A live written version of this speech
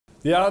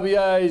the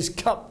RBA's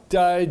Cup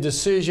Day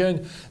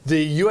decision,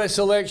 the US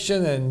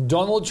election and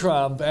Donald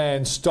Trump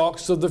and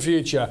stocks of the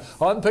future.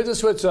 I'm Peter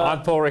Switzer.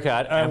 I'm Paul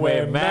Rickard. And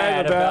we're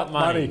mad about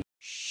money.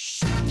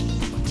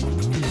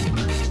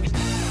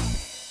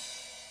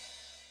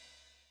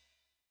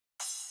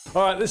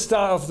 All right, let's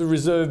start off the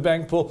Reserve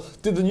Bank, Paul.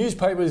 Did the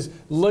newspapers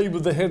lead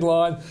with the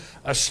headline,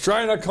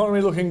 Australian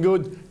economy looking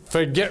good,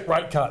 forget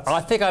rate cuts?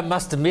 I think I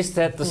must have missed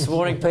that this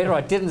morning, Peter.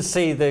 I didn't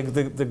see the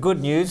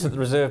good news that the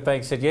Reserve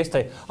Bank said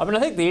yesterday. I mean,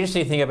 I think the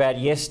interesting thing about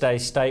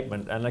yesterday's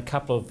statement, and a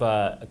couple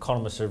of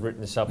economists have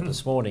written this up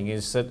this morning,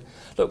 is that,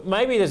 look,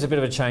 maybe there's a bit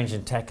of a change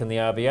in tack in the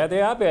RBA. The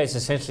RBA is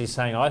essentially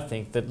saying, I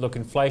think, that, look,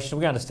 inflation,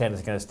 we understand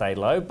it's going to stay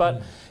low,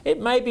 but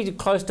it may be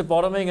close to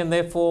bottoming, and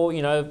therefore,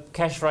 you know,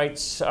 cash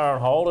rates are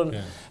on hold,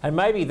 and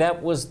maybe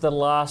that was the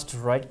last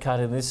rate cut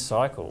in this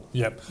cycle.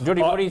 Yep.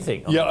 What do you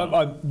think?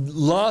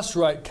 Last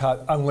rate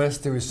cut, unless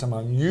there is some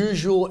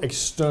unusual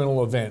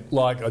external event,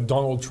 like a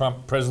Donald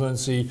Trump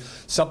presidency,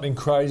 something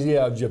crazy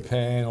out of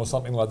Japan or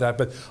something like that.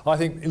 But I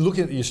think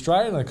looking at the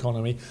Australian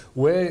economy,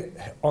 we're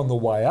on the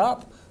way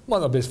up. Might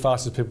not be as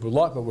fast as people would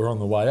like, but we're on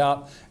the way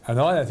up. And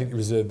I don't think the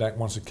Reserve Bank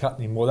wants to cut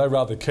anymore. They'd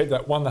rather keep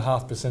that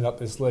 1.5% up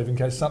their sleeve in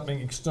case something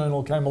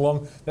external came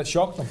along that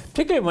shocked them.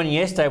 Particularly when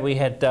yesterday we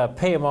had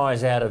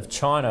PMIs out of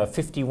China,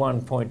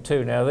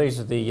 51.2. Now, these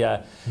are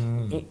the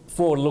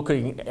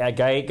forward-looking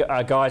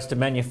guides to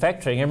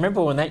manufacturing. And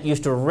remember when that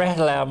used to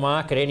rattle our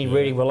market, any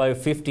reading below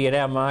 50, and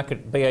our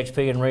market,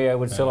 BHP and Rio,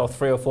 would sell off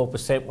 3 or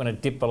 4% when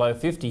it dipped below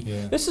 50.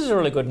 Yeah. This is a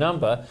really good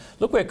number.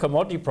 Look where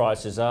commodity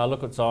prices are.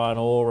 Look at iron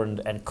ore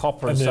and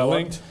copper and so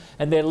on.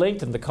 And they're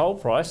linked in the coal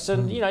price.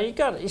 And, you know,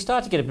 you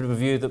start to get a bit of a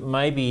view that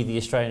maybe the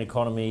Australian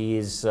economy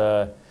is...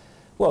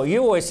 well,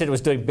 you always said it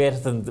was doing better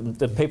than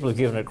people have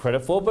given it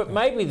credit for, but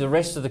maybe the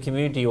rest of the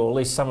community, or at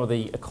least some of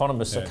the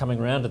economists, are coming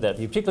around to that,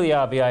 particularly the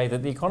RBA,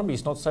 that the economy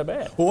is not so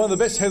bad. Well, one of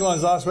the best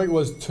headlines last week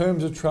was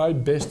terms of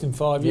trade best in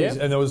 5 years,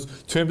 and there was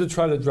terms of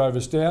trade that drove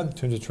us down,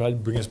 terms of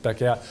trade bring us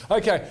back out.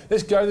 Okay,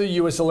 let's go to the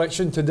US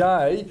election.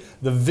 Today,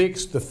 the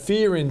VIX, the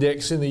fear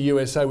index in the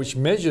USA, which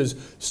measures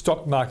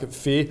stock market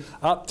fear,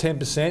 up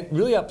 10%,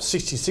 really up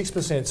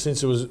 66%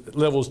 since it was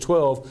levels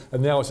 12,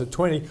 and now it's at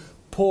 20.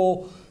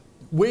 Paul,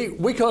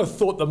 we kind of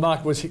thought the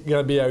market was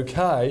going to be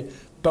okay,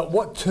 but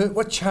what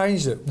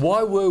changed it?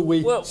 Why were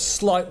we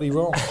slightly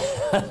wrong?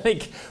 I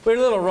think we're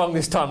a little wrong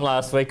this time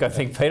last week, I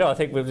think, Peter. I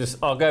think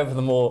I'll go for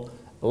the more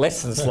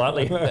less than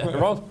slightly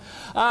wrong.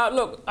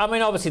 Look, I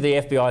mean, obviously the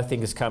FBI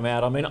thing has come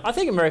out. I mean, I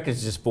think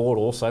Americans are just bored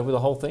also with the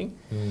whole thing.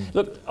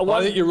 Look,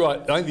 I think you're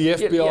right. I think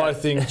the FBI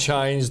thing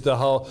changed the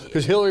whole...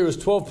 Because Hillary was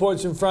 12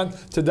 points in front.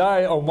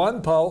 Today, on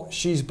one poll,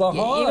 she's behind.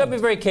 You've got to be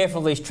very careful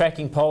of these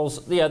tracking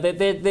polls. Yeah,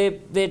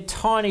 they're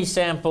tiny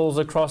samples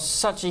across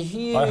such a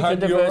huge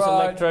and diverse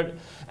electorate,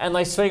 and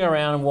they swing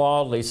around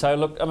wildly. So,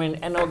 look, I mean,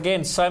 and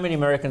again, so many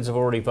Americans have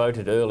already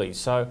voted early.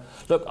 So,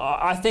 look,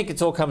 I think it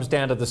all comes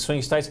down to the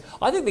swing states.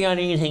 I think the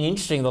only thing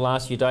interesting in the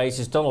last few days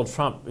is Donald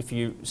Trump,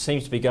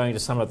 seems to be going to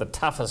some of the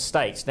toughest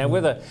states. Now,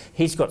 whether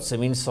he's got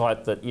some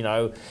insight that, you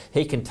know,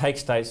 he can take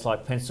states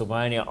like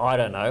Pennsylvania, I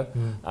don't know.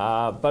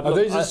 But look,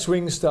 these are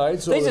swing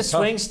states? These are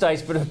swing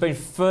states, but have been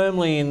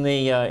firmly in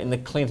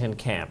the Clinton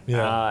camp.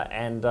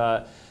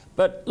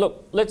 But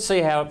look, let's see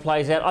how it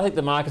plays out. I think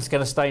the market's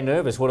going to stay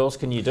nervous. What else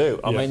can you do?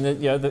 I mean,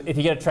 if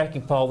you get a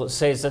tracking poll that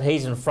says that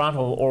he's in front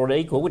or at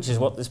equal, which is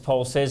what this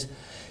poll says,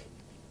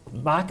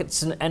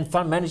 markets and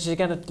fund managers are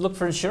going to look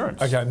for insurance.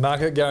 Okay,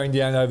 market going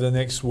down over the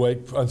next week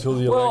until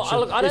the election.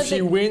 Look, if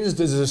she wins,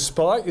 does it a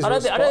spike? I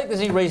don't think there's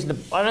any reason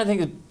to.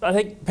 I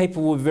think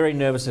people were very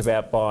nervous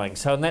about buying.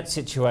 So in that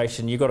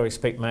situation, you've got to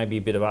expect maybe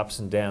a bit of ups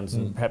and downs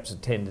and perhaps a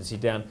tendency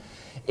down.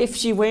 If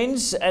she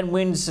wins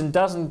and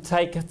doesn't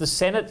take the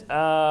Senate,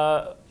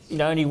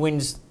 only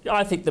wins,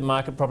 I think the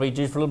market probably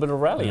due for a little bit of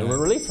a rally, a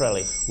relief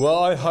rally.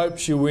 Well, I hope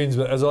she wins,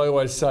 but as I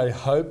always say,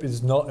 hope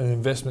is not an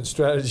investment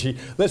strategy.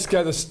 Let's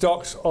go to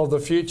stocks of the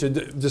future.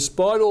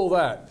 Despite all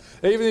that,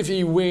 even if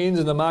he wins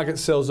and the market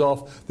sells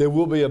off, there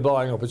will be a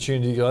buying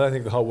opportunity. I don't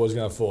think the whole world's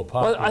going to fall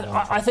apart.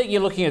 Well, I think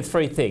you're looking at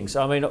three things.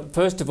 I mean,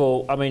 first of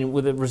all,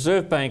 with the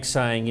Reserve Bank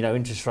saying,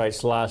 interest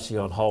rates largely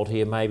on hold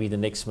here, maybe the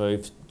next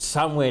move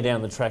somewhere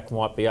down the track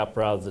might be up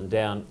rather than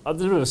down. A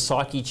little bit of a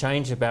psyche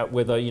change about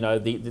whether,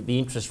 the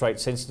interest rate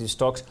sensitive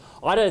stocks.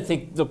 I don't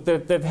think, look,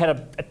 they've had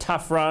a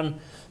tough run,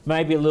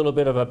 maybe a little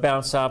bit of a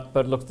bounce up,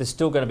 but look, there's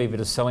still going to be a bit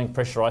of selling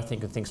pressure, I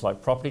think, in things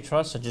like property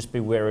trusts, so just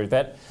be wary of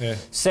that.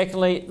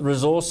 Secondly,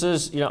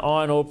 resources,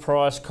 iron ore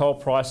price, coal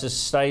prices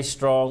stay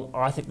strong.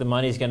 I think the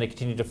money is going to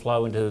continue to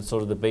flow into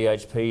sort of the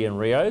BHP and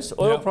Rios.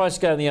 Oil price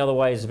going the other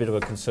way is a bit of a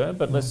concern,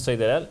 but let's see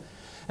that out.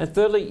 And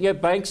thirdly,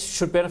 banks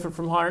should benefit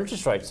from higher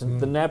interest rates.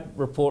 And the NAB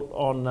report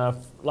on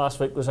last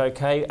week was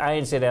okay.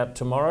 ANZ out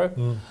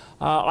tomorrow.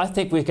 I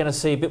think we're going to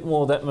see a bit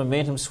more of that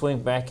momentum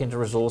swing back into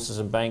resources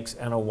and banks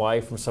and away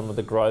from some of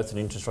the growth and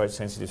interest rate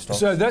sensitive stocks.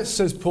 So that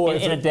says, Paul,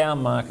 in a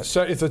down market.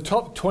 So if the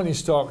top 20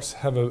 stocks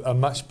have a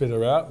much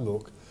better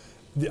outlook,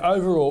 the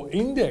overall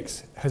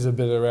index has a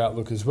better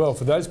outlook as well.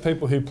 For those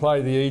people who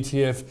play the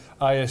ETF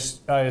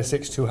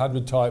ASX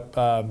 200 type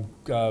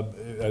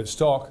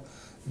stock,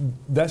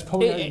 That's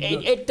probably...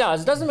 It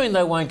does. It doesn't mean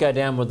they won't go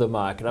down with the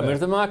market. I mean, if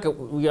the market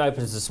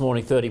opens this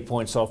morning 30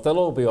 points off, they'll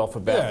all be off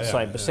about the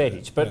same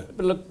percentage. But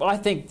look, I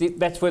think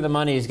that's where the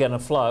money is going to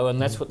flow,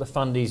 and that's what the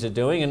fundies are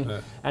doing,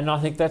 and I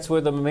think that's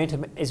where the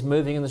momentum is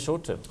moving in the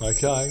short term.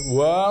 Okay.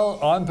 Well,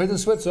 I'm Peter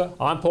Switzer.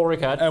 I'm Paul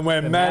Rickard. And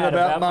we're mad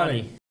about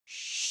money.